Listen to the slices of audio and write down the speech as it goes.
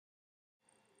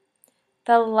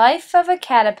The Life of a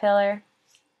Caterpillar.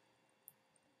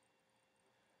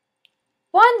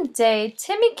 One day,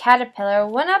 Timmy Caterpillar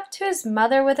went up to his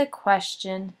mother with a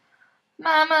question.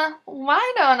 Mama,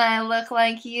 why don't I look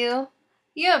like you?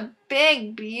 You have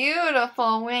big,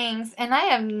 beautiful wings, and I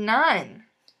have none.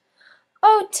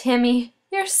 Oh, Timmy,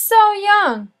 you're so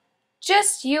young.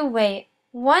 Just you wait.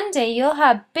 One day you'll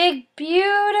have big,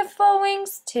 beautiful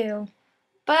wings too.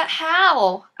 But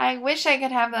how? I wish I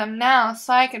could have them now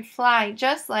so I could fly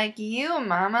just like you,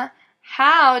 Mama.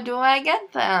 How do I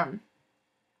get them?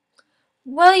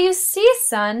 Well, you see,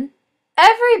 son,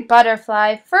 every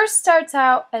butterfly first starts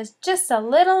out as just a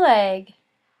little egg.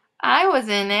 I was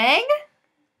an egg?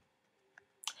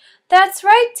 That's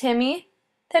right, Timmy.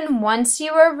 Then once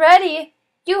you were ready,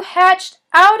 you hatched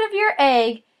out of your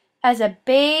egg as a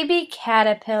baby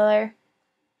caterpillar.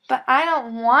 But I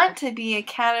don't want to be a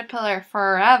caterpillar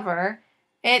forever.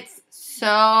 It's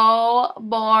so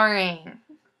boring.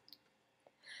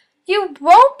 You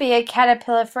won't be a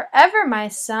caterpillar forever, my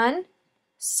son.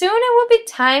 Soon it will be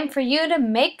time for you to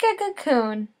make a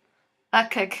cocoon. A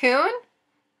cocoon?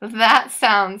 That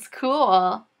sounds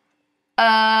cool.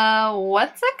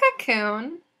 What's a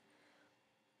cocoon?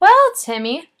 Well,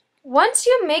 Timmy, once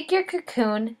you make your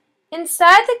cocoon,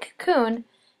 inside the cocoon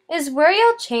is where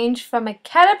you'll change from a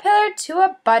caterpillar to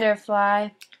a butterfly.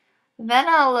 Then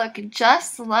I'll look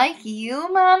just like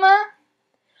you, Mama?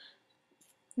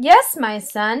 Yes, my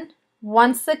son.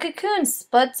 Once the cocoon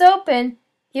splits open,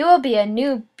 you will be a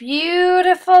new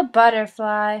beautiful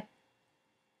butterfly.